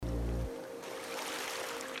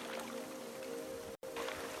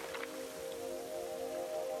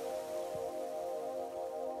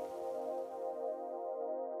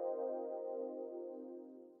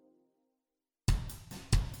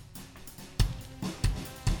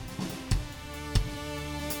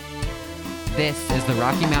This is the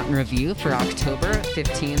Rocky Mountain Review for October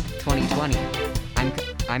 15th, 2020.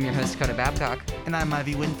 I'm your host, Coda Babcock. And I'm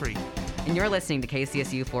Ivy Winfrey. And you're listening to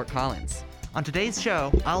KCSU Fort Collins. On today's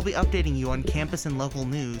show, I'll be updating you on campus and local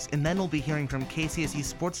news, and then we'll be hearing from KCSU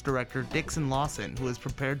Sports Director Dixon Lawson, who has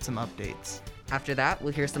prepared some updates. After that,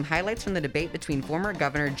 we'll hear some highlights from the debate between former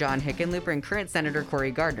Governor John Hickenlooper and current Senator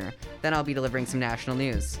Cory Gardner. Then I'll be delivering some national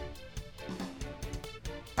news.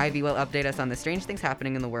 Ivy will update us on the strange things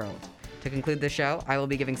happening in the world. To conclude the show, I will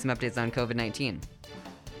be giving some updates on COVID-19.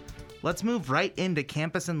 Let's move right into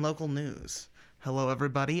campus and local news. Hello,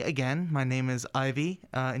 everybody. Again, my name is Ivy,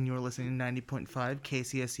 and you're listening to 90.5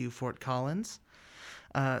 KCSU Fort Collins.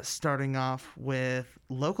 Starting off with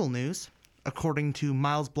local news. According to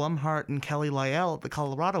Miles Blumhart and Kelly Lyell at The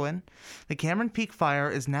Coloradoan, the Cameron Peak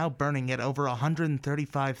Fire is now burning at over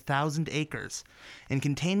 135,000 acres, and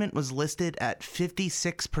containment was listed at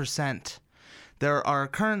 56%. There are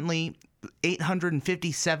currently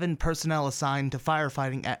 857 personnel assigned to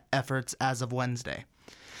firefighting efforts as of Wednesday.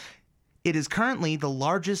 It is currently the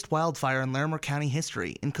largest wildfire in Larimer County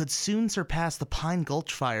history and could soon surpass the Pine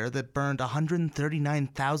Gulch fire that burned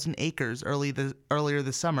 139,000 acres earlier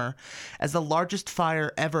this summer as the largest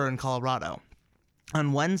fire ever in Colorado.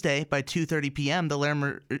 On Wednesday, by 2:30 p.m., the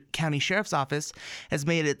Larimer County Sheriff's Office has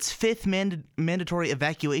made its fifth mandatory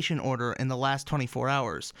evacuation order in the last 24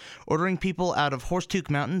 hours, ordering people out of Horsetooth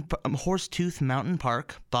Mountain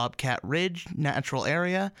Park, Bobcat Ridge Natural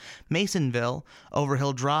Area, Masonville,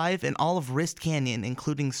 Overhill Drive, and all of Wrist Canyon,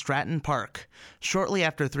 including Stratton Park. Shortly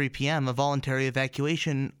after 3 p.m., a voluntary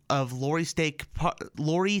evacuation of Laurie State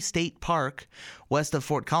Park, west of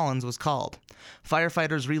Fort Collins, was called.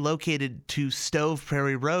 Firefighters relocated to Stove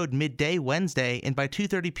Prairie Road midday Wednesday, and by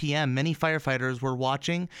 2:30 p.m., many firefighters were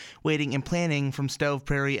watching, waiting, and planning from Stove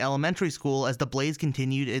Prairie Elementary School as the blaze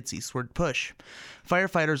continued its eastward push.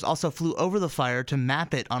 Firefighters also flew over the fire to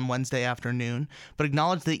map it on Wednesday afternoon, but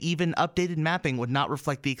acknowledged that even updated mapping would not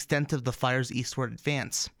reflect the extent of the fire's eastward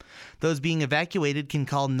advance. Those being evacuated can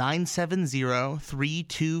call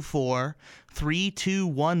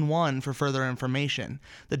 970-324-3211 for further information.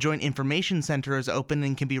 The Joint Information Center is open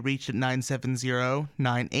and can be reached at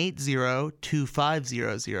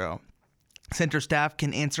 970-980-2500. Center staff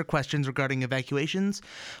can answer questions regarding evacuations,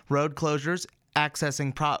 road closures,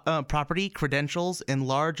 accessing property, credentials, and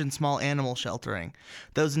large and small animal sheltering.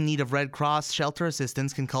 Those in need of Red Cross shelter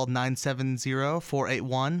assistance can call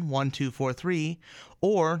 970-481-1243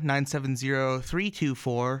 or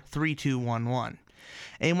 970-324-3211.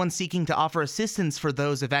 Anyone seeking to offer assistance for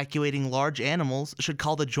those evacuating large animals should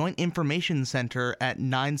call the Joint Information Center at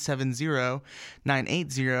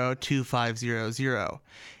 970-980-2500,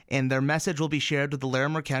 and their message will be shared with the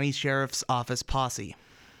Larimer County Sheriff's Office posse.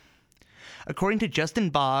 According to Justin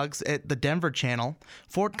Boggs at the Denver Channel,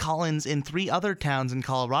 Fort Collins and 3 other towns in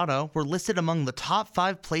Colorado were listed among the top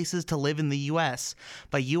 5 places to live in the U.S.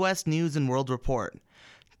 by U.S. News & World Report.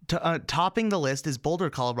 Topping the list is Boulder,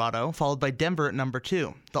 Colorado, followed by Denver at number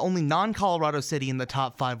 2. The only non-Colorado city in the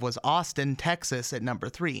top 5 was Austin, Texas at number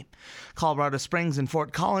 3. Colorado Springs and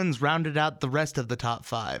Fort Collins rounded out the rest of the top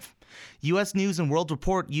 5. U.S. News & World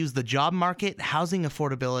Report used the job market, housing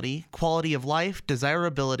affordability, quality of life,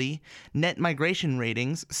 desirability, net migration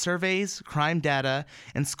ratings, surveys, crime data,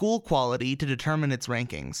 and school quality to determine its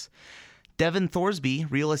rankings. Devin Thorsby,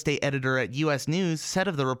 real estate editor at U.S. News, said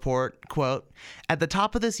of the report, quote, "At the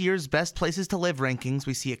top of this year's best places to live rankings,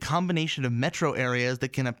 we see a combination of metro areas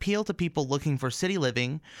that can appeal to people looking for city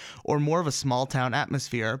living or more of a small town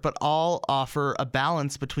atmosphere, but all offer a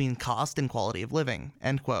balance between cost and quality of living,"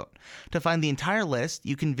 end quote. To find the entire list,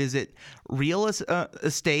 you can visit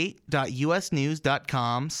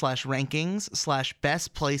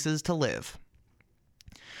realestate.usnews.com/rankings/best places to live.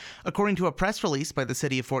 According to a press release by the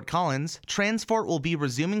City of Fort Collins, Transfort will be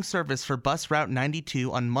resuming service for bus Route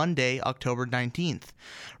 92 on Monday, October 19th.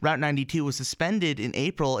 Route 92 was suspended in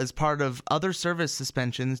April as part of other service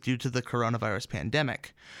suspensions due to the coronavirus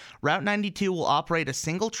pandemic. Route 92 will operate a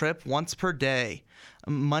single trip once per day,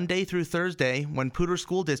 Monday through Thursday, when Poudre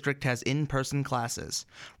School District has in-person classes.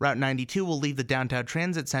 Route 92 will leave the Downtown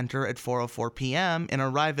Transit Center at 4:04 p.m. and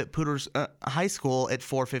arrive at Poudre High School at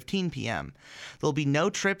 4:15 p.m. There will be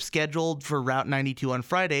no trip scheduled for Route 92 on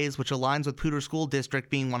Fridays, which aligns with Poudre School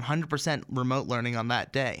District being 100% remote learning on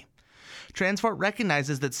that day. Transfort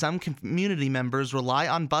recognizes that some community members rely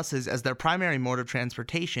on buses as their primary mode of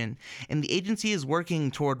transportation, and the agency is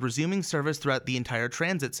working toward resuming service throughout the entire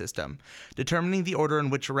transit system. Determining the order in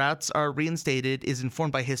which routes are reinstated is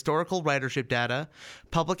informed by historical ridership data,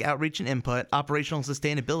 public outreach and input, operational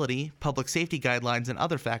sustainability, public safety guidelines, and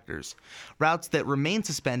other factors. Routes that remain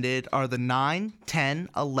suspended are the 9, 10,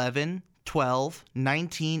 11, 12,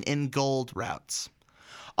 19, and Gold routes.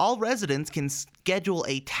 All residents can schedule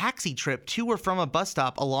a taxi trip to or from a bus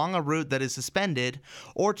stop along a route that is suspended,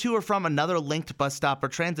 or to or from another linked bus stop or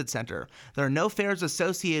transit center. There are no fares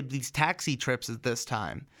associated with these taxi trips at this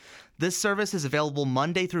time. This service is available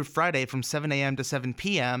Monday through Friday from 7 a.m. to 7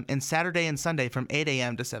 p.m. and Saturday and Sunday from 8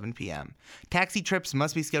 a.m. to 7 p.m. Taxi trips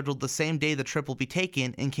must be scheduled the same day the trip will be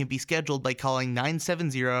taken and can be scheduled by calling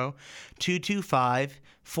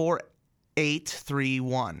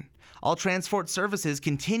 970-225-4831. All transport services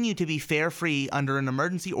continue to be fare-free under an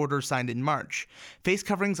emergency order signed in March. Face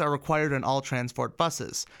coverings are required on all transport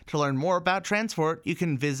buses. To learn more about transport, you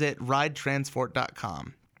can visit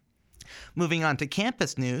ridetransport.com. Moving on to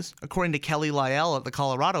campus news, according to Kelly Lyell at The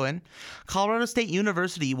Coloradoan, Colorado State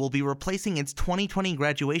University will be replacing its 2020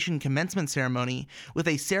 graduation commencement ceremony with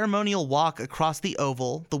a ceremonial walk across the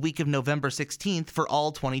Oval the week of November 16th for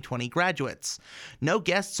all 2020 graduates. No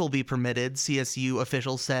guests will be permitted, CSU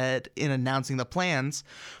officials said in announcing the plans,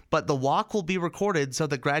 but the walk will be recorded so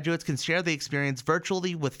that graduates can share the experience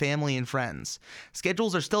virtually with family and friends.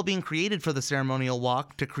 Schedules are still being created for the ceremonial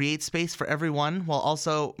walk to create space for everyone while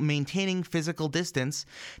also maintaining physical distance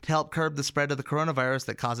to help curb the spread of the coronavirus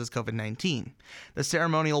that causes COVID-19. The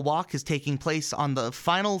ceremonial walk is taking place on the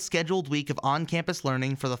final scheduled week of on-campus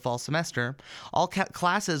learning for the fall semester. All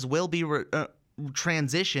classes will be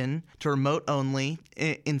transition to remote-only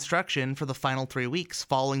instruction for the final 3 weeks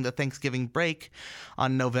following the Thanksgiving break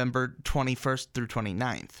on November 21st through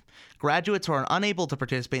 29th. Graduates who are unable to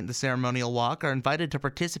participate in the ceremonial walk are invited to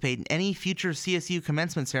participate in any future CSU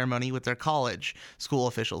commencement ceremony with their college, school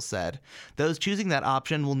officials said. Those choosing that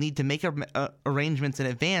option will need to make arrangements in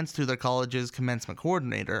advance through their college's commencement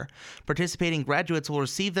coordinator. Participating graduates will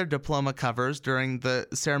receive their diploma covers during the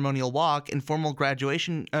ceremonial walk, and formal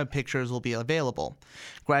graduation pictures will be available.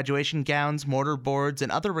 Graduation gowns, mortar boards,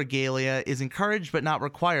 and other regalia is encouraged but not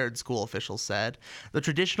required, school officials said. The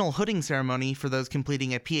traditional hooding ceremony for those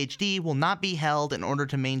completing a PhD will not be held in order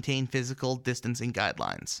to maintain physical distancing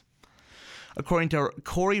guidelines. According to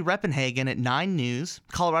Corey Reppenhagen at 9 News,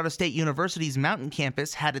 Colorado State University's Mountain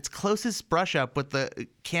Campus had its closest brush-up with the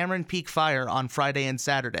Cameron Peak Fire on Friday and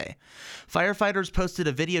Saturday. Firefighters posted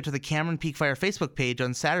a video to the Cameron Peak Fire Facebook page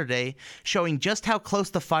on Saturday showing just how close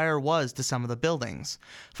the fire was to some of the buildings.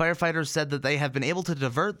 Firefighters said that they have been able to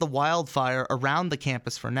divert the wildfire around the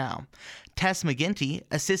campus for now. Tess McGinty,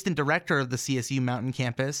 assistant director of the CSU Mountain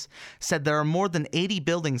Campus, said there are more than 80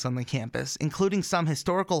 buildings on the campus, including some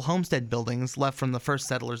historical homestead buildings left from the first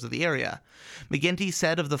settlers of the area. McGinty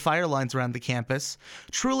said of the fire lines around the campus,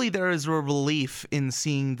 "Truly there is a relief in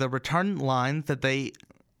seeing the retardant lines that they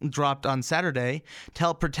dropped on Saturday to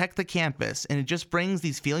help protect the campus, and it just brings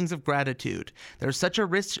these feelings of gratitude. There's such a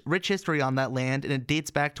rich history on that land, and it dates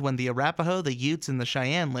back to when the Arapaho, the Utes, and the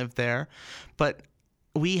Cheyenne lived there, but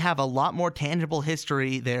we have a lot more tangible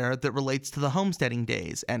history there that relates to the homesteading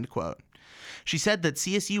days," end quote. She said that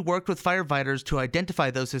CSU worked with firefighters to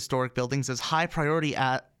identify those historic buildings as high priority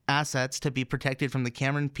assets to be protected from the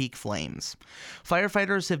Cameron Peak flames.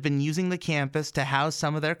 Firefighters have been using the campus to house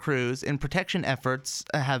some of their crews, and protection efforts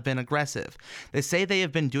have been aggressive. They say they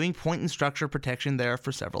have been doing point and structure protection there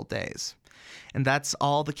for several days. And that's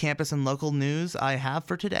all the campus and local news I have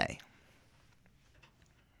for today.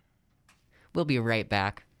 We'll be right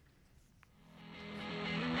back.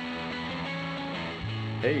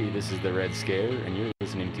 Hey, this is the Red Scare, and you're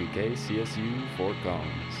listening to KCSU Fort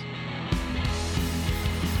Collins.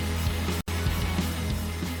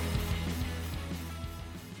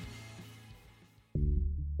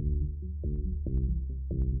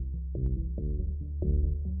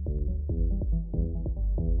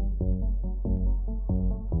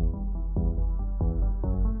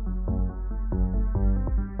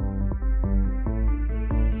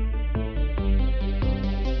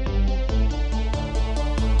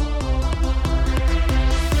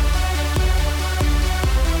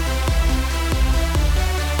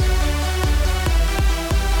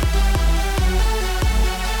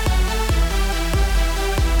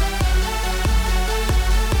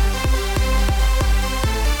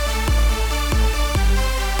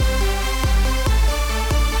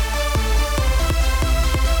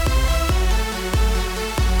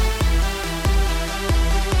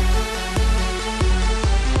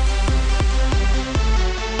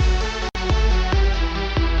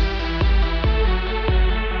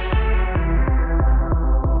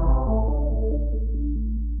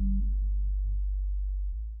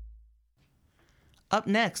 Up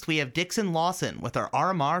next, we have Dixon Lawson with our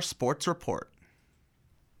RMR Sports Report.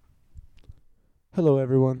 Hello,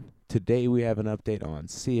 everyone. Today we have an update on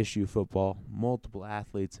CSU football, multiple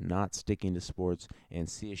athletes not sticking to sports, and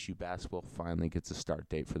CSU basketball finally gets a start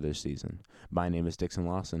date for this season. My name is Dixon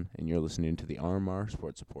Lawson, and you're listening to the RMR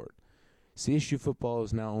Sports Report. CSU football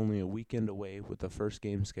is now only a weekend away, with the first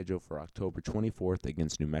game scheduled for October 24th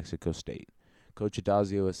against New Mexico State. Coach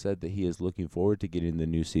Adazio has said that he is looking forward to getting the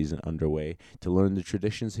new season underway to learn the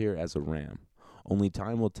traditions here as a Ram. Only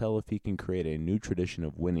time will tell if he can create a new tradition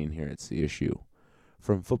of winning here at CSU.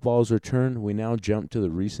 From football's return, we now jump to the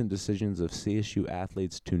recent decisions of CSU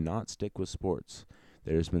athletes to not stick with sports.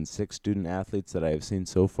 There's been 6 student athletes that I have seen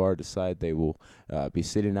so far decide they will be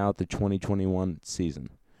sitting out the 2021 season.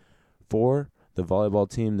 For the volleyball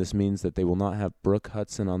team, this means that they will not have Brooke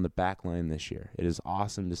Hudson on the back line this year. It is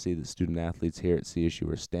awesome to see that student athletes here at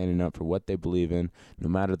CSU are standing up for what they believe in, no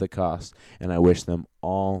matter the cost, and I wish them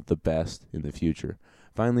all the best in the future.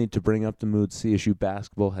 Finally, to bring up the mood, CSU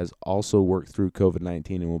basketball has also worked through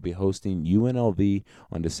COVID-19 and will be hosting UNLV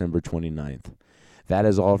on December 29th. That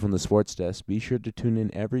is all from the Sports Desk. Be sure to tune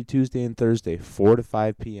in every Tuesday and Thursday, 4 to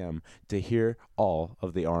 5 p.m. to hear all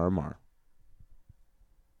of the RMR.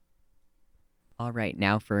 All right,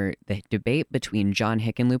 now for the debate between John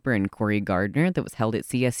Hickenlooper and Cory Gardner that was held at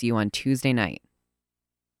CSU on Tuesday night.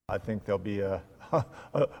 I think there'll be a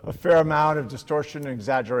fair amount of distortion and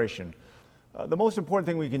exaggeration. The most important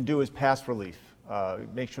thing we can do is pass relief,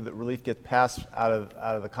 make sure that relief gets passed out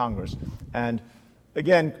of the Congress. And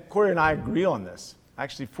again, Cory and I agree on this.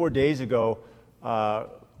 Actually, 4 days ago,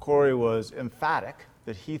 Cory was emphatic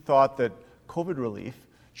that he thought that COVID relief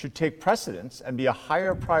should take precedence and be a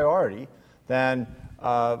higher priority than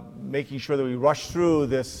making sure that we rush through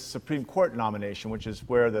this Supreme Court nomination, which is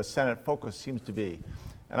where the Senate focus seems to be.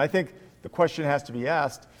 And I think the question has to be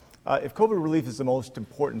asked, if COVID relief is the most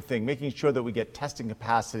important thing, making sure that we get testing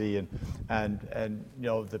capacity and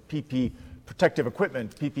the protective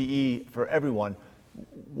equipment, PPE for everyone,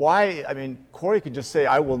 why? I mean, Cory could just say,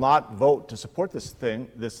 I will not vote to support this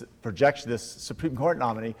Supreme Court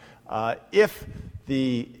nominee, if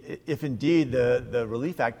indeed the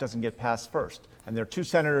Relief Act doesn't get passed first. And there are 2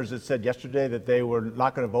 senators that said yesterday that they were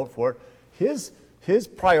not going to vote for it. His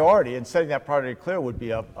priority, and setting that priority clear, would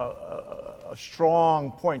be a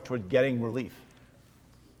strong point toward getting relief.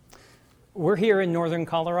 We're here in northern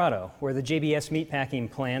Colorado, where the JBS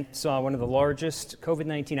meatpacking plant saw one of the largest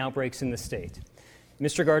COVID-19 outbreaks in the state.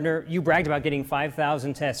 Mr. Gardner, you bragged about getting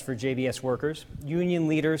 5,000 tests for JBS workers. Union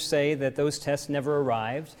leaders say that those tests never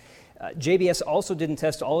arrived. JBS also didn't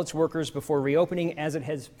test all its workers before reopening, as it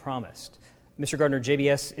has promised. Mr. Gardner,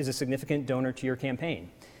 JBS is a significant donor to your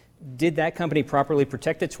campaign. Did that company properly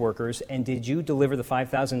protect its workers, and did you deliver the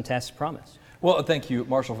 5,000 tests promised? Well, thank you,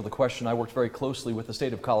 Marshall, for the question. I worked very closely with the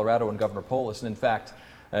state of Colorado and Governor Polis, and in fact,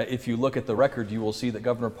 if you look at the record, you will see that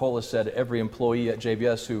Governor Polis said every employee at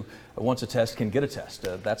JBS who wants a test can get a test.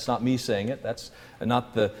 That's not me saying it. That's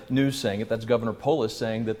not the news saying it. That's Governor Polis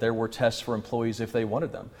saying that there were tests for employees if they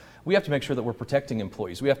wanted them. We have to make sure that we're protecting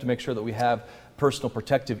employees. We have to make sure that we have personal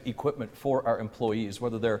protective equipment for our employees,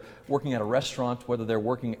 whether they're working at a restaurant, whether they're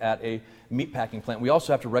working at a meatpacking plant. We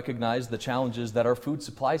also have to recognize the challenges that our food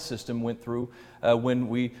supply system went through when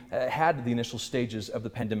we had the initial stages of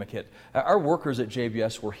the pandemic hit. Our workers at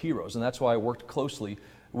JBS were heroes, and that's why I worked closely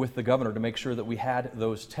with the governor to make sure that we had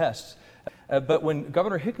those tests. But when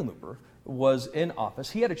Governor Hickenlooper was in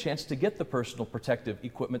office, he had a chance to get the personal protective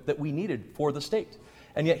equipment that we needed for the state.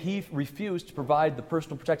 And yet he refused to provide the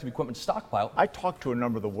personal protective equipment stockpile. I talked to a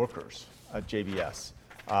number of the workers at JBS,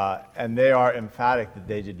 and they are emphatic that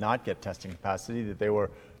they did not get testing capacity, that they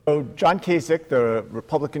were. So John Kasich, the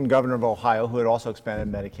Republican governor of Ohio, who had also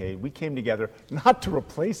expanded Medicaid, we came together not to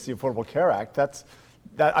replace the Affordable Care Act. That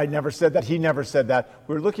I never said that. He never said that.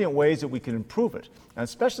 We were looking at ways that we could improve it, and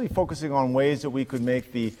especially focusing on ways that we could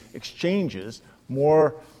make the exchanges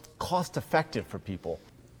more cost-effective for people.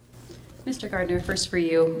 Mr. Gardner, first for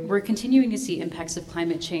you. We're continuing to see impacts of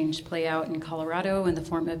climate change play out in Colorado in the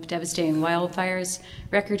form of devastating wildfires,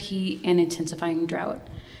 record heat, and intensifying drought.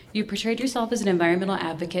 You portrayed yourself as an environmental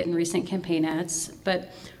advocate in recent campaign ads,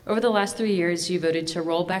 but over the last 3 years, you voted to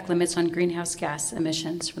roll back limits on greenhouse gas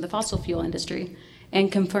emissions for the fossil fuel industry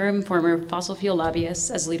and confirm former fossil fuel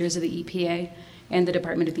lobbyists as leaders of the EPA and the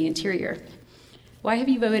Department of the Interior. Why have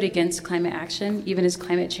you voted against climate action, even as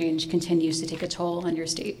climate change continues to take a toll on your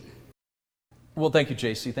state? Well, thank you,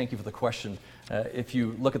 JC. Thank you for the question. If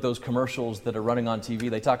you look at those commercials that are running on TV,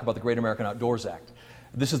 they talk about the Great American Outdoors Act.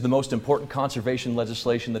 This is the most important conservation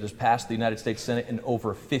legislation that has passed the United States Senate in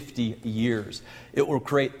over 50 years. It will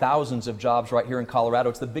create thousands of jobs right here in Colorado.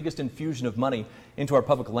 It's the biggest infusion of money into our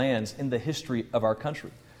public lands in the history of our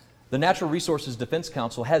country. The Natural Resources Defense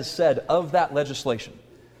Council has said of that legislation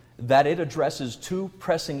that it addresses two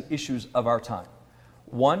pressing issues of our time.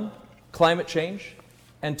 One, climate change,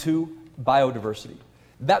 and two, biodiversity.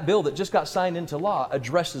 That bill that just got signed into law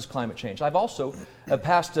addresses climate change. I've also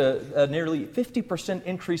passed a nearly 50%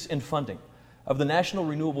 increase in funding of the National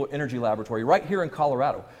Renewable Energy Laboratory right here in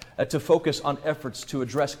Colorado to focus on efforts to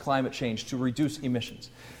address climate change, to reduce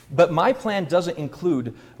emissions. But my plan doesn't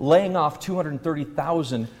include laying off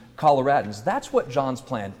 230,000 Coloradans. That's what John's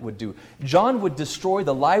plan would do. John would destroy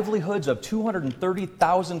the livelihoods of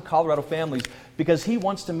 230,000 Colorado families because he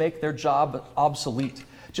wants to make their job obsolete.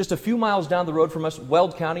 Just a few miles down the road from us,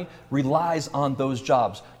 Weld County relies on those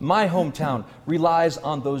jobs. My hometown relies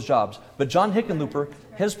on those jobs. But John Hickenlooper,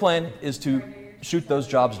 his plan is to shoot those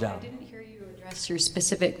jobs down. I didn't hear you address your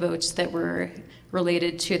specific votes that were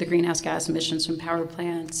related to the greenhouse gas emissions from power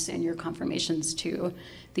plants and your confirmations to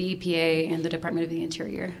the EPA and the Department of the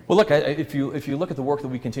Interior. Well, look, if you look at the work that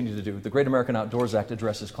we continue to do, the Great American Outdoors Act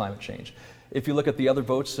addresses climate change. If you look at the other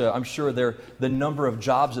votes, I'm sure the number of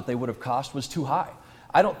jobs that they would have cost was too high.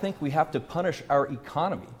 I don't think we have to punish our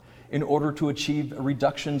economy in order to achieve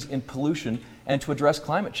reductions in pollution and to address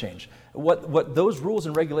climate change. What those rules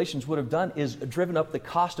and regulations would have done is driven up the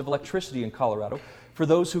cost of electricity in Colorado for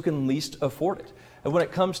those who can least afford it. And when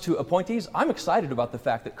it comes to appointees, I'm excited about the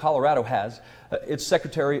fact that Colorado has its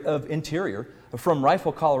Secretary of Interior from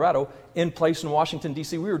Rifle, Colorado, in place in Washington,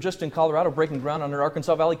 D.C. We were just in Colorado breaking ground on an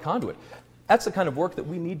Arkansas Valley conduit. That's the kind of work that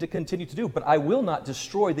we need to continue to do, but I will not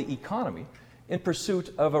destroy the economy in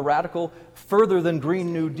pursuit of a radical, further than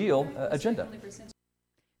Green New Deal agenda.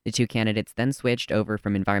 The two candidates then switched over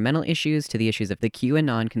from environmental issues to the issues of the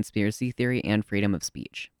QAnon conspiracy theory and freedom of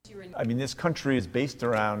speech. I mean, this country is based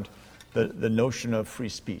around the notion of free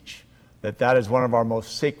speech, that is one of our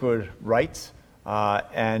most sacred rights,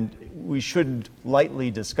 and we shouldn't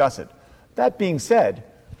lightly discuss it. That being said,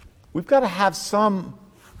 we've got to have some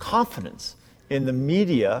confidence in the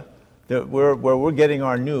media that where we're getting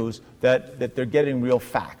our news, that they're getting real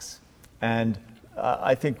facts. And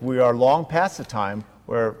I think we are long past the time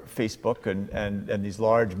where Facebook and these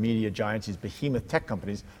large media giants, these behemoth tech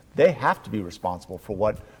companies, they have to be responsible for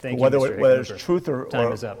whether it's truth or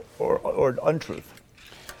untruth.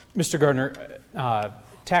 Mr. Gardner,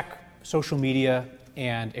 tech, social media,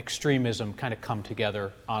 and extremism kind of come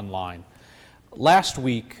together online. Last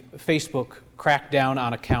week, Facebook cracked down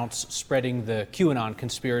on accounts spreading the QAnon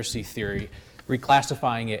conspiracy theory,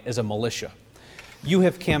 reclassifying it as a militia. You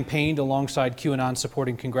have campaigned alongside QAnon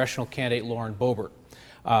supporting congressional candidate Lauren Boebert.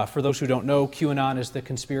 For those who don't know, QAnon is the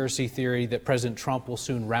conspiracy theory that President Trump will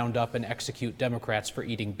soon round up and execute Democrats for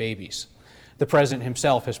eating babies. The president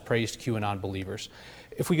himself has praised QAnon believers.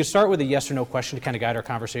 If we could start with a yes or no question to kind of guide our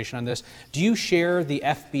conversation on this, do you share the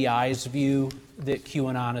FBI's view that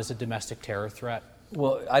QAnon is a domestic terror threat?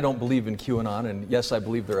 Well, I don't believe in QAnon, and yes, I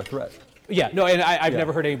believe they're a threat. Yeah, no, and I've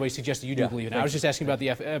never heard anybody suggest that you do believe in it. I was just asking about the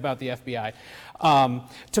FBI.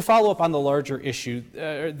 To follow up on the larger issue,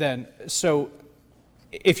 then, so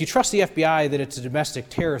if you trust the FBI that it's a domestic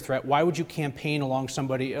terror threat, why would you campaign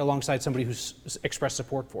alongside somebody who's expressed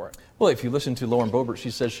support for it? Well, if you listen to Lauren Boebert, she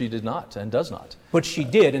says she did not and does not. But she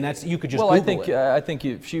did, and you could just Google it. I think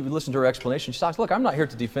if she would listen to her explanation, she talks, look, I'm not here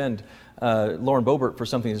to defend Lauren Boebert for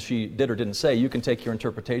something that she did or didn't say. You can take your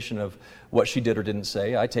interpretation of what she did or didn't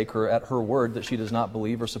say. I take her at her word that she does not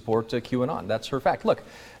believe or support QAnon. That's her fact. Look,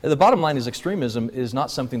 the bottom line is extremism is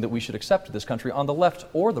not something that we should accept in this country on the left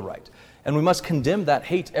or the right. And we must condemn that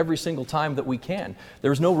hate every single time that we can.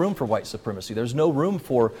 There's no room for white supremacy. There's no room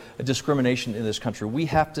for discrimination in this country. We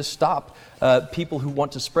have to stop people who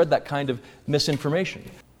want to spread that kind of misinformation.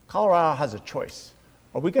 Colorado has a choice.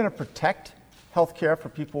 Are we going to protect health care for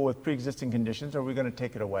people with pre-existing conditions, or are we going to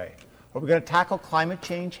take it away? Are we going to tackle climate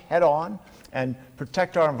change head on and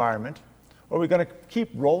protect our environment? Or are we going to keep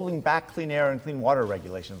rolling back clean air and clean water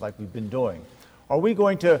regulations like we've been doing? Are we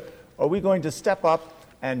going to step up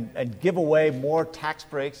and give away more tax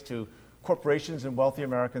breaks to corporations and wealthy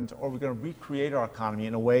Americans, or are we going to recreate our economy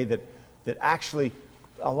in a way that actually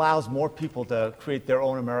allows more people to create their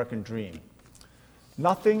own American dream?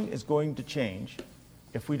 Nothing is going to change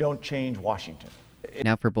if we don't change Washington.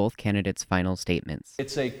 Now for both candidates' final statements.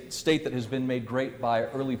 It's a state that has been made great by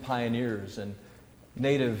early pioneers and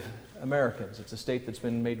Native Americans. It's a state that's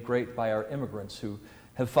been made great by our immigrants who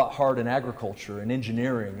have fought hard in agriculture and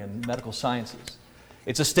engineering and medical sciences.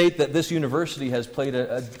 It's a state that this university has played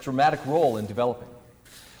a dramatic role in developing.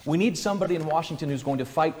 We need somebody in Washington who's going to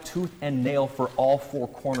fight tooth and nail for all four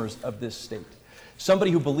corners of this state.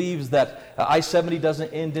 Somebody who believes that I-70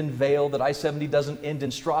 doesn't end in Vail, that I-70 doesn't end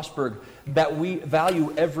in Strasburg, that we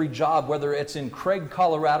value every job, whether it's in Craig,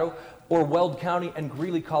 Colorado, or Weld County and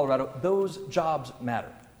Greeley, Colorado. Those jobs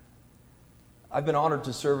matter. I've been honored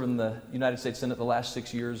to serve in the United States Senate the last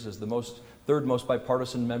 6 years as the third most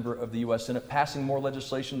bipartisan member of the U.S. Senate, passing more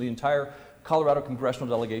legislation than the entire Colorado congressional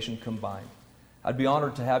delegation combined. I'd be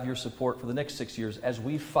honored to have your support for the next 6 years as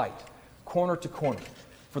we fight corner to corner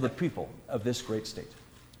for the people of this great state.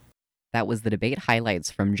 That was the debate highlights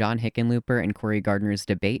from John Hickenlooper and Cory Gardner's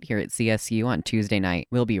debate here at CSU on Tuesday night.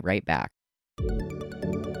 We'll be right back.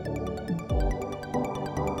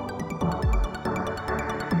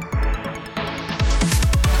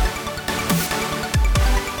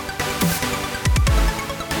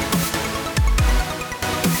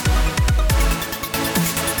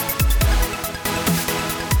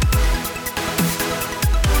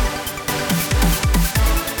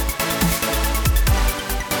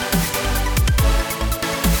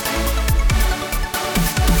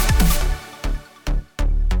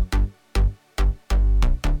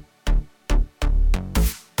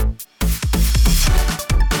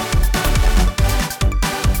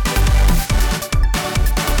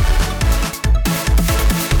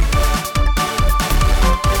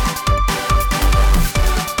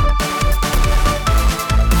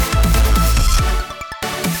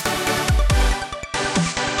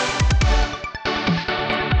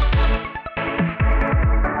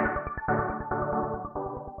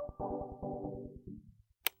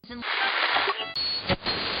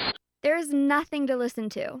 There's nothing to listen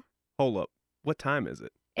to. Hold up. What time is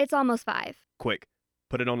it? It's almost 5. Quick,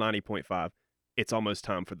 put it on 90.5. It's almost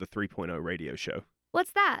time for the 3.0 radio show.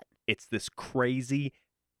 What's that? It's this crazy,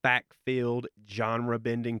 fact-filled,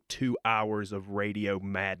 genre-bending 2 hours of radio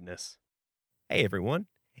madness. Hey, everyone.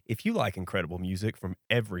 If you like incredible music from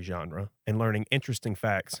every genre and learning interesting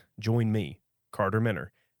facts, join me, Carter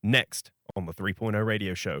Minner, next on the 3.0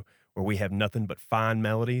 radio show, where we have nothing but fine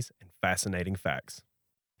melodies and fascinating facts.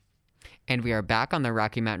 And we are back on the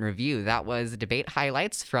Rocky Mountain Review. That was debate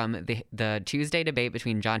highlights from the Tuesday debate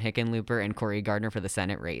between John Hickenlooper and Cory Gardner for the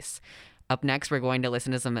Senate race. Up next, we're going to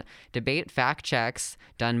listen to some debate fact checks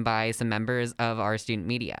done by some members of our student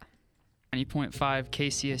media. 90.5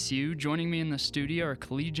 KCSU. Joining me in the studio are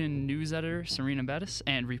Collegian news editor Serena Bettis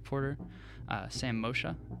and reporter Sam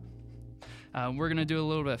Moshe. We're going to do a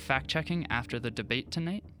little bit of fact checking after the debate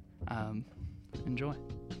tonight. Enjoy.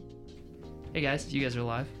 Hey guys, you guys are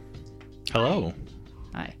live. Hello.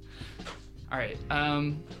 Hi. All right.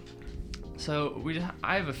 So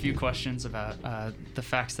I have a few questions about the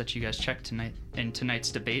facts that you guys checked tonight in tonight's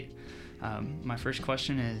debate. My first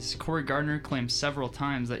question is, Cory Gardner claims several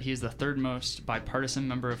times that he is the third most bipartisan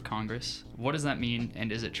member of Congress. What does that mean, and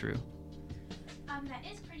is it true? That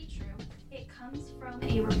is pretty true. It comes from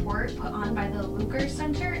a report put on by the Lugar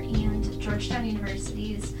Center and Georgetown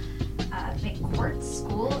University's McCourt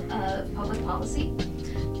School of Public Policy.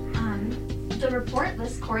 The report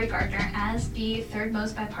lists Cory Gardner as the third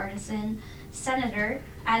most bipartisan senator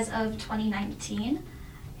as of 2019.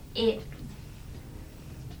 The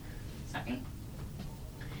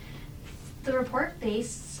report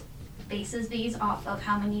bases these off of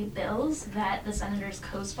how many bills that the senators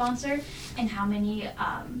co-sponsor and how many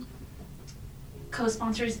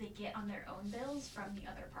co-sponsors they get on their own bills from the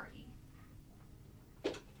other party.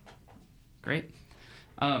 Great.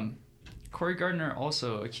 Cory Gardner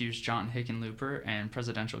also accused John Hickenlooper and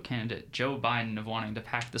presidential candidate Joe Biden of wanting to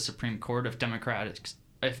pack the Supreme Court if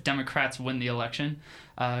Democrats win the election.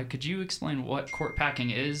 Could you explain what court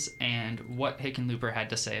packing is and what Hickenlooper had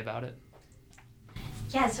to say about it?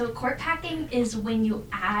 Yeah, so court packing is when you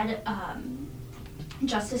add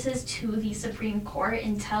justices to the Supreme Court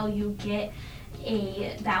until you get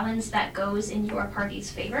a balance that goes in your party's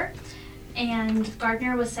favor. And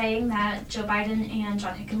Gardner was saying that Joe Biden and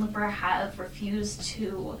John Hickenlooper have refused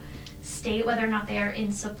to state whether or not they are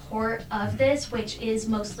in support of this, which is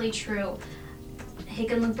mostly true.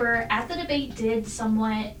 Hickenlooper at the debate did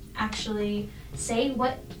somewhat actually say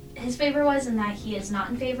what his favor was and that he is not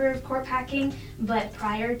in favor of court packing, but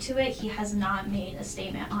prior to it he has not made a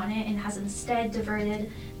statement on it and has instead diverted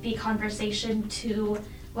the conversation to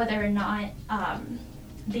whether or not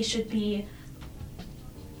they should be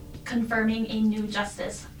confirming a new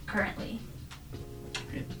justice currently.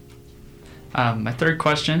 My third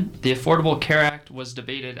question, the Affordable Care Act was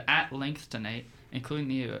debated at length tonight, including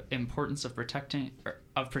the importance of protecting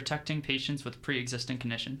patients with pre-existing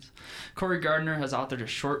conditions. Cory Gardner has authored a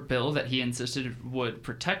short bill that he insisted would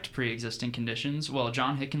protect pre-existing conditions, while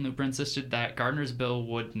John Hickenlooper insisted that Gardner's bill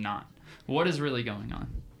would not. What is really going on?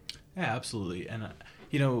 Yeah, absolutely. And,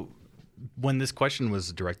 when this question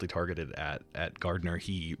was directly targeted at Gardner,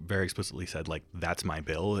 he very explicitly said, that's my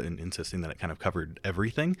bill, and insisting that it kind of covered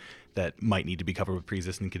everything that might need to be covered with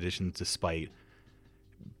pre-existing conditions, despite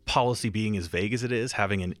policy being as vague as it is,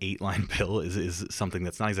 having an 8-line bill is something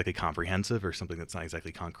that's not exactly comprehensive or something that's not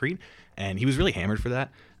exactly concrete. And he was really hammered for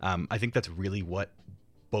that. I think that's really what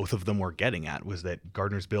both of them were getting at, was that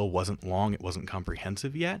Gardner's bill wasn't long, it wasn't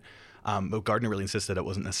comprehensive yet. But Gardner really insisted it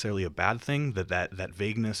wasn't necessarily a bad thing, that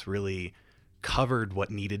vagueness really covered what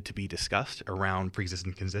needed to be discussed around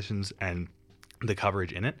pre-existing conditions and the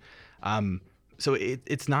coverage in it. So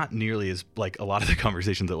it's not nearly as, like a lot of the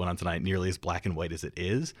conversations that went on tonight, nearly as black and white as it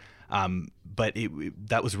is. But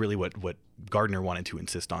that was really what Gardner wanted to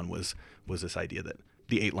insist on, was this idea that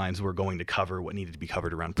the 8 lines were going to cover what needed to be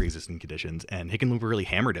covered around pre-existing conditions. And Hickenlooper really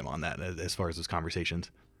hammered him on that as far as those conversations.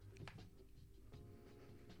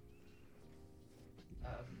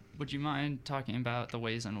 Would you mind talking about the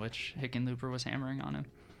ways in which Hickenlooper was hammering on him?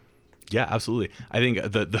 Yeah, absolutely. I think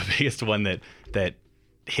the biggest one that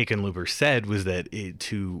Hickenlooper said was that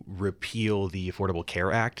to repeal the Affordable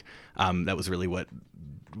Care Act, that was really what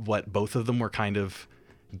both of them were kind of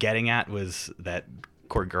getting at, was that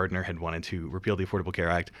Cory Gardner had wanted to repeal the Affordable Care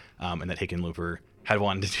Act, and that Hickenlooper had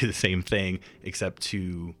wanted to do the same thing, not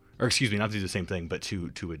to do the same thing, but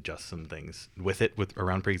to adjust some things with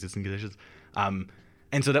around pre-existing conditions.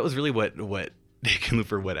 And so that was really what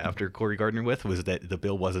Hickenlooper went after Cory Gardner with, was that the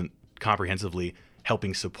bill wasn't comprehensively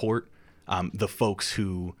helping support the folks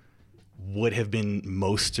who would have been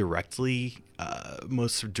most directly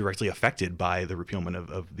affected by the repealment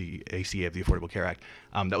of the ACA, of the Affordable Care Act.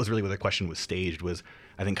 That was really where the question was staged. Was,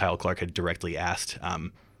 I think Kyle Clark had directly asked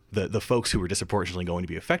the folks who were disproportionately going to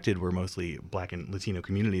be affected were mostly Black and Latino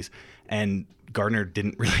communities, and Gardner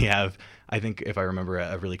didn't really have, I think, if I remember,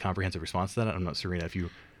 a really comprehensive response to that. I'm not, Serena, if you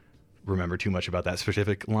remember too much about that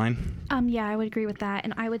specific line. Yeah, I would agree with that.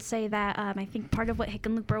 And I would say that I think part of what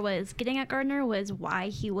Hickenlooper was getting at Gardner was why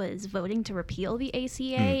he was voting to repeal the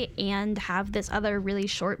ACA and have this other really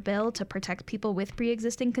short bill to protect people with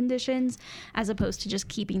pre-existing conditions, as opposed to just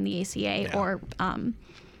keeping the ACA or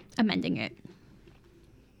amending it.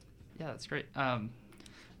 Yeah, that's great. The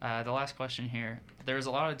last question here. There was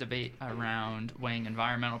a lot of debate around weighing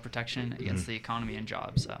environmental protection against the economy and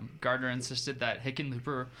jobs. Gardner insisted that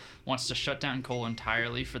Hickenlooper wants to shut down coal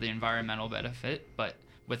entirely for the environmental benefit, but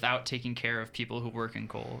without taking care of people who work in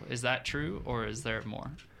coal. Is that true, or is there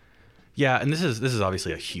more? Yeah, and this is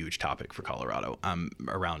obviously a huge topic for Colorado,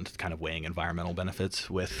 around kind of weighing environmental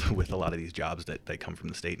benefits with a lot of these jobs that come from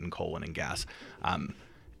the state in coal and in gas.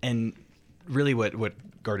 And really what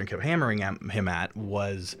Gardner kept hammering him at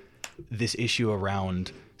was this issue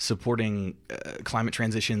around supporting climate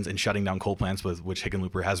transitions and shutting down coal plants, which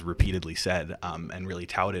Hickenlooper has repeatedly said and really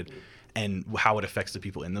touted, and how it affects the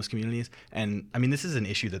people in those communities. And I mean, this is an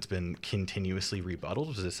issue that's been continuously rebutted,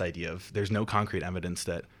 was this idea of there's no concrete evidence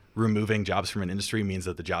that removing jobs from an industry means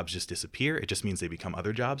that the jobs just disappear. It just means they become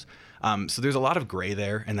other jobs. So there's a lot of gray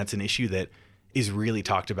there, and that's an issue that is really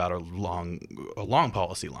talked about along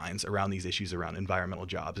policy lines around these issues around environmental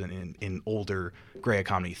jobs and in older gray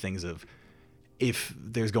economy things of, if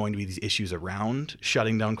there's going to be these issues around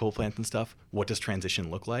shutting down coal plants and stuff, what does transition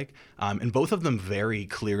look like? And both of them very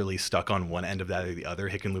clearly stuck on one end of that or the other.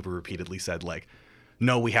 Hickenlooper repeatedly said, like,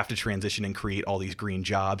 no, we have to transition and create all these green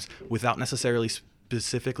jobs, without necessarily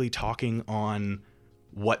specifically talking on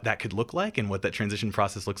what that could look like and what that transition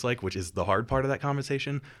process looks like, which is the hard part of that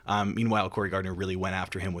conversation. Meanwhile, Cory Gardner really went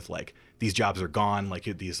after him with, like, these jobs are gone, like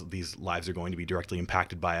these lives are going to be directly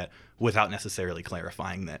impacted by it, without necessarily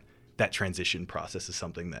clarifying that transition process is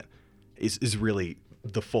something that is really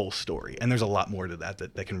the full story. And there's a lot more to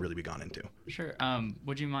that can really be gone into. Sure.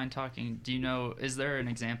 Would you mind talking, is there an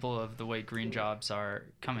example of the way green jobs are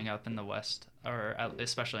coming up in the West, or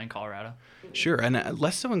especially in Colorado? Sure, and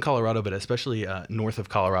less so in Colorado, but especially north of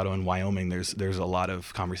Colorado and Wyoming, there's a lot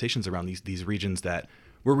of conversations around these regions that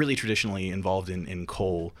were really traditionally involved in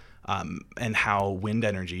coal, and how wind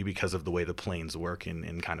energy, because of the way the plains work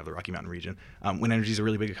in kind of the Rocky Mountain region, wind energy is a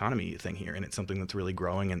really big economy thing here, and it's something that's really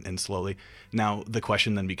growing and slowly. Now, the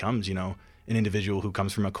question then becomes, an individual who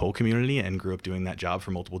comes from a coal community and grew up doing that job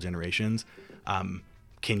for multiple generations,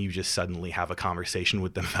 can you just suddenly have a conversation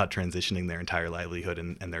with them about transitioning their entire livelihood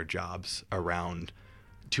and their jobs around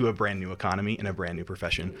to a brand new economy and a brand new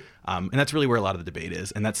profession? And that's really where a lot of the debate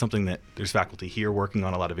is. And that's something that there's faculty here working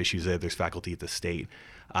on a lot of issues there. There's faculty at the state.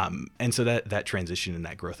 And so that transition and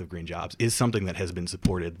that growth of green jobs is something that has been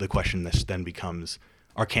supported. The question then becomes,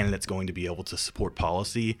 are candidates going to be able to support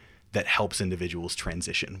policy that helps individuals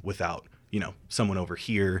transition without, someone over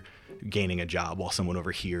here gaining a job while someone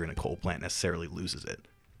over here in a coal plant necessarily loses it?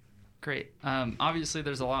 Great. Obviously,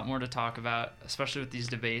 there's a lot more to talk about, especially with these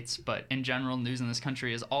debates, but in general, news in this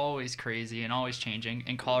country is always crazy and always changing,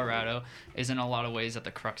 and Colorado is in a lot of ways at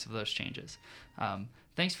the crux of those changes.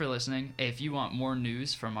 Thanks for listening. If you want more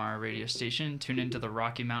news from our radio station, tune into the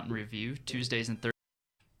Rocky Mountain Review, Tuesdays and Thursdays.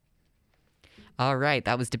 All right,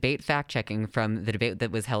 that was debate fact-checking from the debate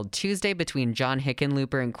that was held Tuesday between John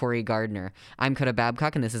Hickenlooper and Cory Gardner. I'm Coda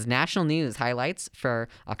Babcock, and this is National News Highlights for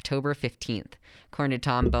October 15th. According to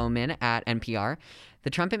Tom Bowman at NPR, the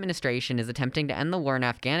Trump administration is attempting to end the war in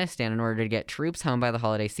Afghanistan in order to get troops home by the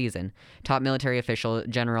holiday season. Top military official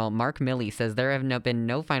General Mark Milley says there have been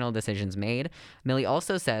no final decisions made. Milley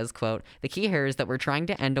also says, quote, "The key here is that we're trying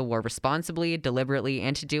to end a war responsibly, deliberately,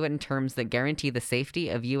 and to do it in terms that guarantee the safety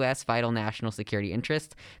of U.S. vital national security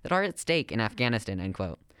interests that are at stake in Afghanistan," end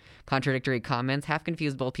quote. Contradictory comments have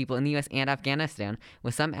confused both people in the U.S. and Afghanistan,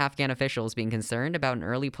 with some Afghan officials being concerned about an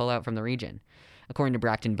early pullout from the region. According to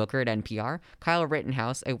Braxton Booker at NPR, Kyle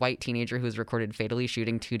Rittenhouse, a white teenager who was recorded fatally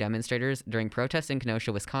shooting 2 demonstrators during protests in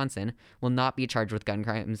Kenosha, Wisconsin, will not be charged with gun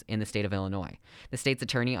crimes in the state of Illinois. The state's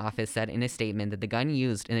attorney office said in a statement that the gun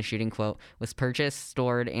used in the shooting, quote, "was purchased,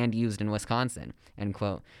 stored, and used in Wisconsin," end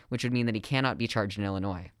quote, which would mean that he cannot be charged in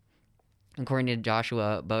Illinois. According to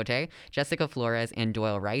Joshua Bote, Jessica Flores, and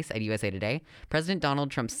Doyle Rice at USA Today, President Donald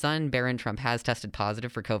Trump's son, Barron Trump, has tested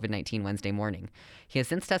positive for COVID-19 Wednesday morning. He has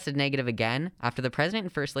since tested negative again. After the president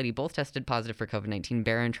and first lady both tested positive for COVID-19,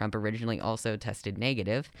 Barron Trump originally also tested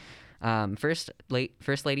negative. First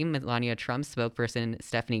Lady Melania Trump's spokesperson,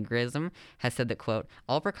 Stephanie Grissom, has said that, quote,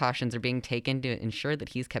 "all precautions are being taken to ensure that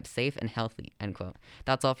he's kept safe and healthy," end quote.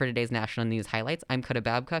 That's all for today's National News Highlights. I'm Coda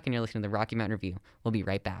Babcock, and you're listening to the Rocky Mountain Review. We'll be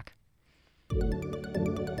right back.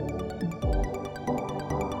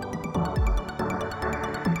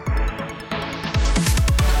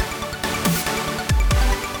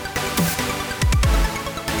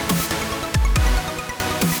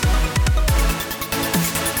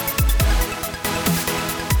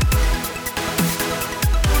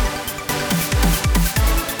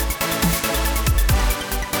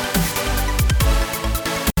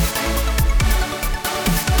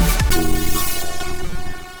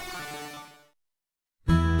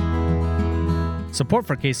 Support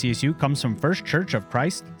for KCSU comes from First Church of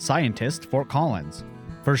Christ, Scientist, Fort Collins.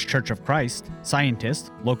 First Church of Christ,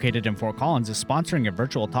 Scientist, located in Fort Collins, is sponsoring a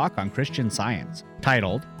virtual talk on Christian Science,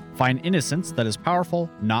 titled, "Find Innocence That is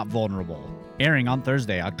Powerful, Not Vulnerable," airing on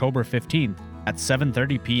Thursday, October 15th at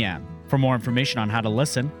 7:30 p.m. For more information on how to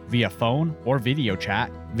listen via phone or video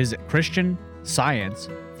chat, visit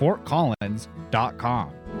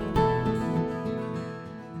ChristianscienceFortCollins.com.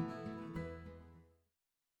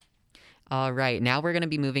 All right, now we're going to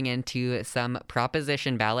be moving into some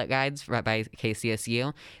proposition ballot guides by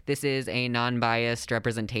KCSU. This is a non-biased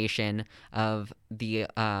representation of the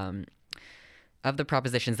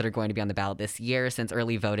propositions that are going to be on the ballot this year, since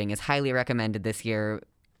early voting is highly recommended this year.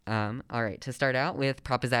 All right, to start out with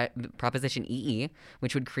Proposition EE,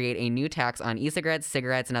 which would create a new tax on e-cigarettes,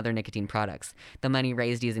 cigarettes, and other nicotine products. The money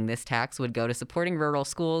raised using this tax would go to supporting rural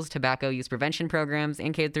schools, tobacco use prevention programs,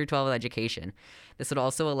 and K-12 education. This would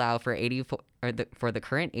also allow for the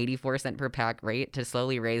current 84-cent per pack rate to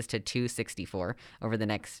slowly raise to $2.64 over the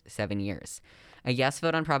next 7 years. A yes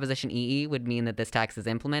vote on Proposition EE would mean that this tax is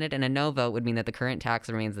implemented, and a no vote would mean that the current tax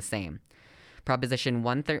remains the same. Proposition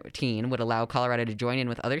 113 would allow Colorado to join in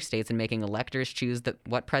with other states in making electors choose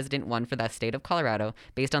what president won for that state of Colorado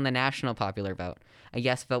based on the national popular vote. A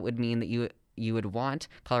yes vote would mean that you would want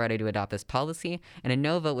Colorado to adopt this policy, and a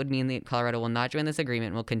no vote would mean that Colorado will not join this agreement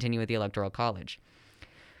and will continue with the Electoral College.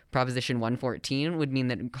 Proposition 114 would mean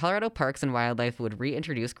that Colorado Parks and Wildlife would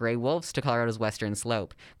reintroduce gray wolves to Colorado's western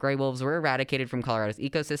slope. Gray wolves were eradicated from Colorado's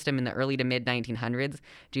ecosystem in the early to mid-1900s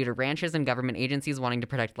due to ranchers and government agencies wanting to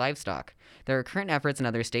protect livestock. There are current efforts in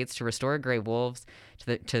other states to restore gray wolves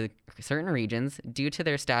to certain regions due to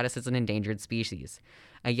their status as an endangered species.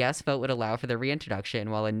 A yes vote would allow for the reintroduction,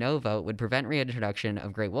 while a no vote would prevent reintroduction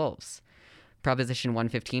of gray wolves. Proposition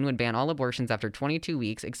 115 would ban all abortions after 22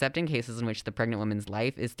 weeks, except in cases in which the pregnant woman's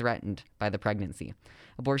life is threatened by the pregnancy.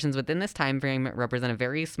 Abortions within this time frame represent a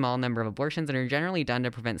very small number of abortions and are generally done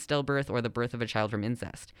to prevent stillbirth or the birth of a child from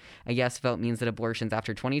incest. A yes vote means that abortions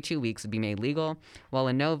after 22 weeks would be made legal, while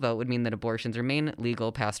a no vote would mean that abortions remain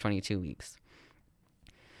legal past 22 weeks.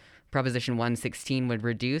 Proposition 116 would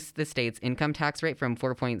reduce the state's income tax rate from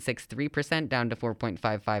 4.63% down to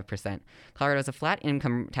 4.55%. Colorado has a flat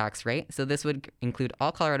income tax rate, so this would include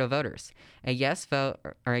all Colorado voters. A yes vote,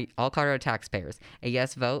 or all Colorado taxpayers. A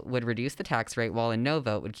yes vote would reduce the tax rate, while a no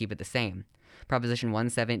vote would keep it the same. Proposition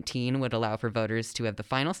 117 would allow for voters to have the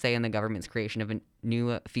final say in the government's creation of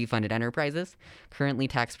new fee-funded enterprises. Currently,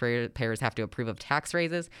 taxpayers have to approve of tax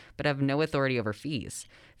raises, but have no authority over fees.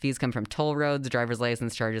 Fees come from toll roads, driver's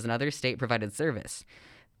license charges, and other state-provided service.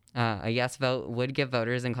 A yes vote would give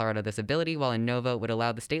voters in Colorado this ability, while a no vote would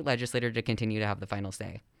allow the state legislature to continue to have the final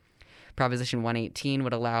say. Proposition 118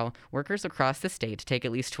 would allow workers across the state to take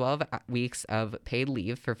at least 12 weeks of paid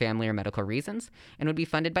leave for family or medical reasons and would be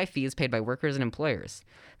funded by fees paid by workers and employers.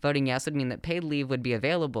 Voting yes would mean that paid leave would be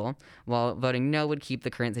available, while voting no would keep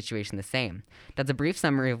the current situation the same. That's a brief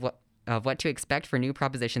summary of what to expect for new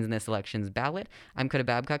propositions in this election's ballot. I'm Coda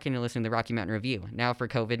Babcock, and you're listening to the Rocky Mountain Review. Now for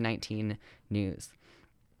COVID-19 news.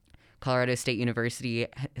 Colorado State University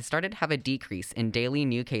has started to have a decrease in daily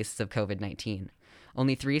new cases of COVID-19.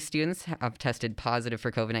 Only 3 students have tested positive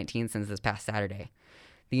for COVID-19 since this past Saturday.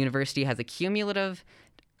 The university has a cumulative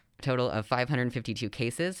total of 552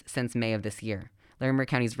 cases since May of this year. Larimer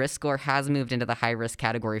County's risk score has moved into the high-risk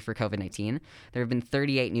category for COVID-19. There have been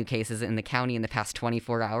 38 new cases in the county in the past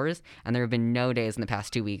 24 hours, and there have been no days in the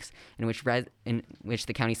past 2 weeks in which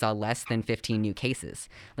the county saw less than 15 new cases.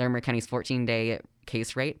 Larimer County's 14-day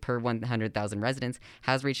case rate per 100,000 residents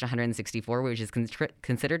has reached 164, which is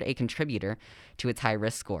considered a contributor to its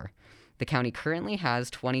high-risk score. The county currently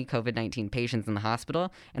has 20 COVID-19 patients in the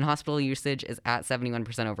hospital, and hospital usage is at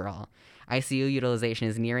 71% overall. ICU utilization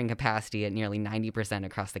is nearing capacity at nearly 90%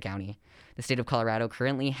 across the county. The state of Colorado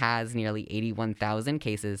currently has nearly 81,000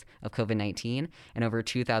 cases of COVID-19 and over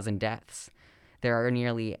 2,000 deaths. There are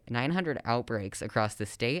nearly 900 outbreaks across the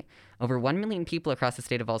state. Over 1 million people across the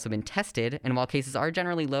state have also been tested, and while cases are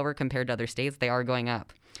generally lower compared to other states, they are going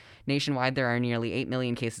up. Nationwide, there are nearly 8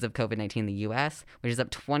 million cases of COVID-19 in the U.S., which is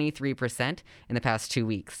up 23% in the past 2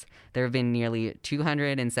 weeks. There have been nearly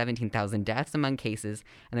 217,000 deaths among cases,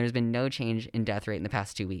 and there has been no change in death rate in the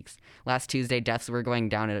past 2 weeks. Last Tuesday, deaths were going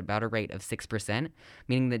down at about a rate of 6%,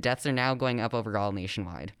 meaning that deaths are now going up overall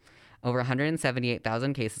nationwide. Over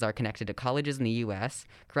 178,000 cases are connected to colleges in the U.S.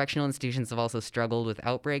 Correctional institutions have also struggled with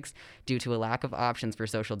outbreaks due to a lack of options for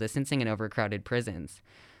social distancing and overcrowded prisons.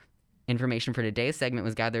 Information for today's segment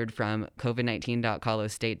was gathered from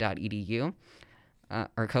covid19.colostate.edu,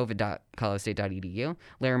 or covid.colostate.edu,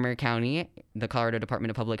 Larimer County, the Colorado Department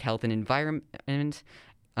of Public Health and Environment, and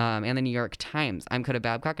the New York Times. I'm Coda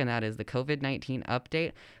Babcock, and that is the COVID-19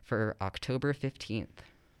 update for October 15th.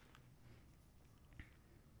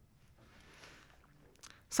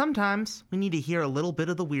 Sometimes we need to hear a little bit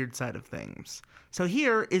of the weird side of things. So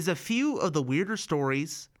here is a few of the weirder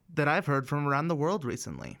stories that I've heard from around the world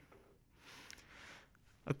recently.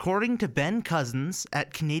 According to Ben Cousins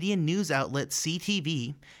at Canadian news outlet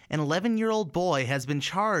CTV, an 11-year-old boy has been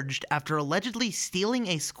charged after allegedly stealing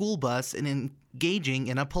a school bus and engaging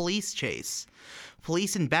in a police chase.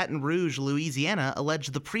 Police in Baton Rouge, Louisiana, allege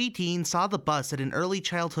the preteen saw the bus at an early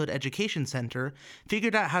childhood education center,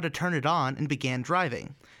 figured out how to turn it on, and began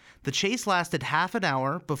driving. The chase lasted half an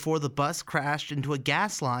hour before the bus crashed into a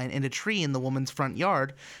gas line and a tree in the woman's front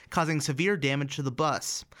yard, causing severe damage to the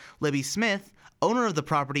bus. Libby Smith, owner of the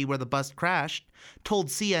property where the bus crashed, told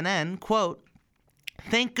CNN, quote,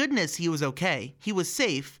 "Thank goodness he was okay. He was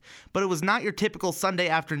safe, but it was not your typical Sunday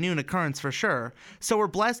afternoon occurrence for sure, so we're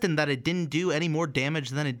blessed in that it didn't do any more damage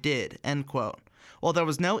than it did," end quote. While there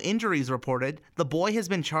was no injuries reported, the boy has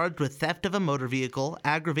been charged with theft of a motor vehicle,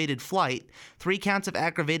 aggravated flight, 3 counts of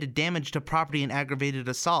aggravated damage to property, and aggravated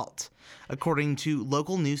assault, according to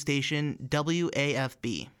local news station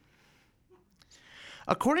WAFB.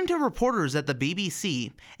 According to reporters at the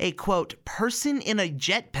BBC, a, quote, person in a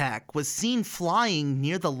jetpack was seen flying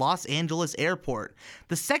near the Los Angeles airport,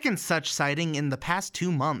 the second such sighting in the past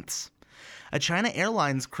 2 months. A China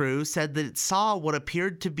Airlines crew said that it saw what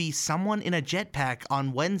appeared to be someone in a jetpack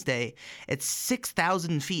on Wednesday at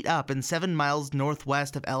 6,000 feet up and 7 miles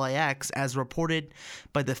northwest of LAX, as reported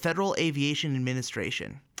by the Federal Aviation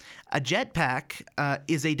Administration. A jetpack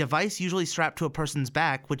is a device usually strapped to a person's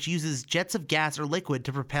back, which uses jets of gas or liquid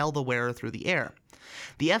to propel the wearer through the air.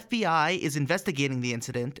 The FBI is investigating the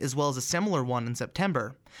incident, as well as a similar one in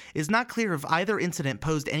September. It is not clear if either incident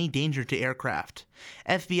posed any danger to aircraft.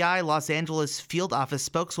 FBI Los Angeles Field Office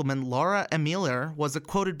spokeswoman Laura Emiller was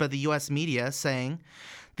quoted by the U.S. media saying,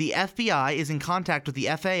 "The FBI is in contact with the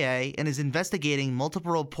FAA and is investigating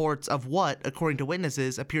multiple reports of what, according to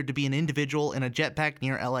witnesses, appeared to be an individual in a jetpack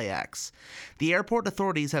near LAX. The airport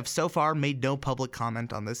authorities have so far made no public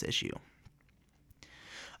comment on this issue."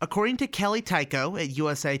 According to Kelly Tyko at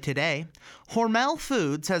USA Today, Hormel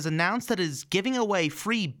Foods has announced that it is giving away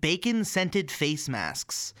free bacon-scented face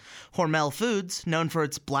masks. Hormel Foods, known for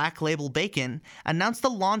its black label bacon, announced the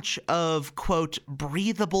launch of, quote,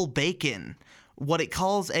 breathable bacon, what it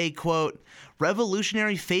calls a, quote,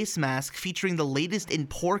 revolutionary face mask featuring the latest in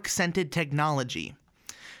pork-scented technology,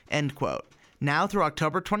 end quote. Now through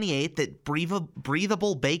October 28th at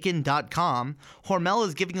breathablebacon.com, Hormel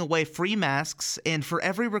is giving away free masks, and for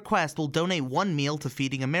every request will donate one meal to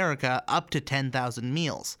Feeding America, up to 10,000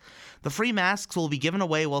 meals. The free masks will be given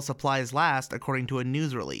away while supplies last, according to a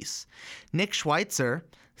news release. Nick Schweitzer,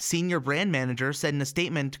 senior brand manager, said in a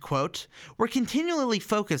statement, quote, "We're continually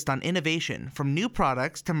focused on innovation, from new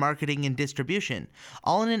products to marketing and distribution,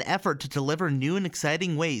 all in an effort to deliver new and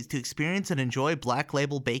exciting ways to experience and enjoy Black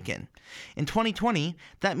Label bacon. In 2020,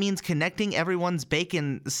 that means connecting everyone's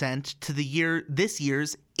bacon scent to this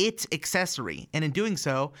year's It accessory, and in doing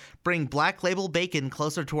so, bring Black Label bacon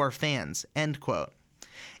closer to our fans," end quote.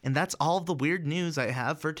 And that's all of the weird news I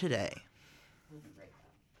have for today.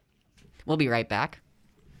 We'll be right back.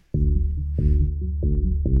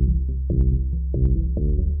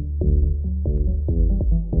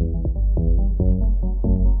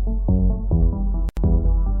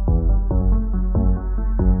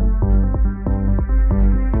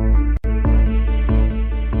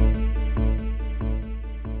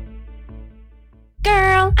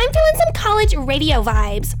 Girl, I'm feeling some college radio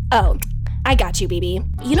vibes. Oh, I got you, BB.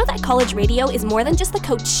 You know that college radio is more than just the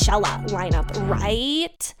Coachella lineup,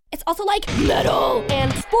 right? It's also like metal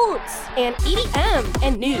and sports and EDM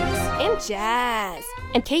and news and jazz.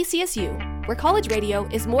 And KCSU, where college radio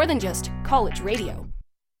is more than just college radio.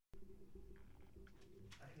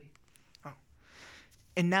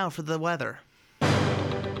 And now for the weather.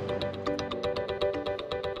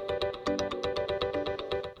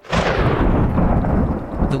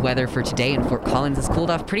 The weather for today in Fort Collins has cooled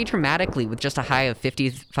off pretty dramatically, with just a high of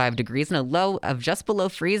 55 degrees and a low of just below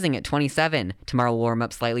freezing at 27. Tomorrow will warm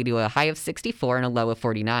up slightly to a high of 64 and a low of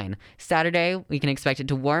 49. Saturday, we can expect it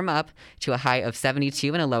to warm up to a high of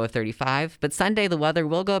 72 and a low of 35. But Sunday, the weather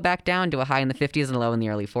will go back down to a high in the 50s and a low in the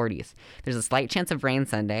early 40s. There's a slight chance of rain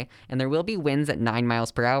Sunday, and there will be winds at 9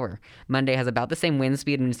 miles per hour. Monday has about the same wind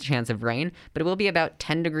speed and chance of rain, but it will be about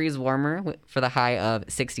 10 degrees warmer for the high of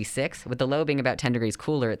 66, with the low being about 10 degrees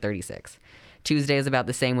cooler at 36. Tuesday is about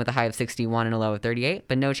the same with a high of 61 and a low of 38,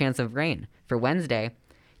 but no chance of rain. For Wednesday,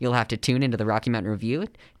 you'll have to tune into the Rocky Mountain Review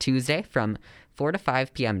Tuesday from 4 to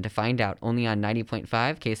 5 p.m. to find out, only on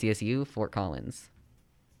 90.5 KCSU Fort Collins.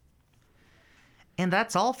 And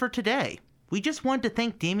that's all for today. We just wanted to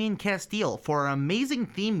thank Damian Castile for our amazing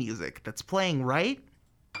theme music that's playing right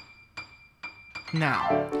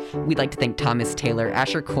now. We'd like to thank Thomas Taylor,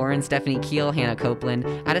 Asher Corin, Stephanie Keel, Hannah Copeland,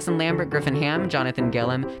 Addison Lambert, Griffin Ham, Jonathan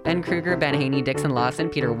Gillum, Ben Kruger, Ben Haney, Dixon Lawson,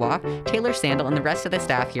 Peter Walk, Taylor Sandel, and the rest of the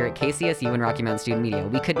staff here at KCSU and Rocky Mountain Student Media.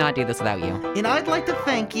 We could not do this without you. And I'd like to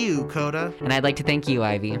thank you, Coda. And I'd like to thank you,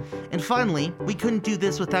 Ivy. And finally, we couldn't do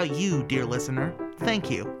this without you, dear listener.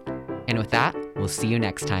 Thank you. And with that, we'll see you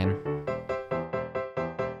next time.